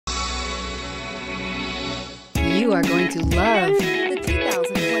You are going to love the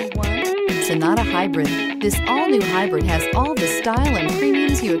 2021 Sonata Hybrid. This all-new hybrid has all the style and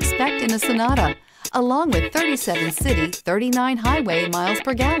premiums you expect in a Sonata, along with 37 city, 39 highway miles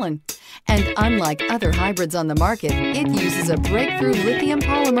per gallon. And unlike other hybrids on the market, it uses a breakthrough lithium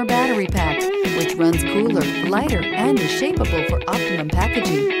polymer battery pack, which runs cooler, lighter, and is shapeable for optimum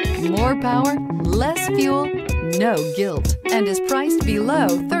packaging. More power, less fuel, no guilt, and is priced below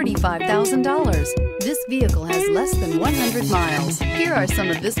 $35,000. This vehicle has less than 100 miles. Here are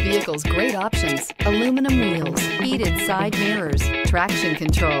some of this vehicle's great options: aluminum wheels, heated side mirrors, traction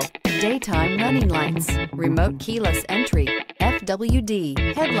control, daytime running lights, remote keyless entry,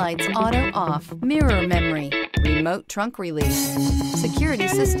 FWD, headlights auto off, mirror memory, remote trunk release, security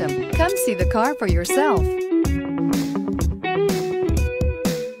system. Come see the car for yourself.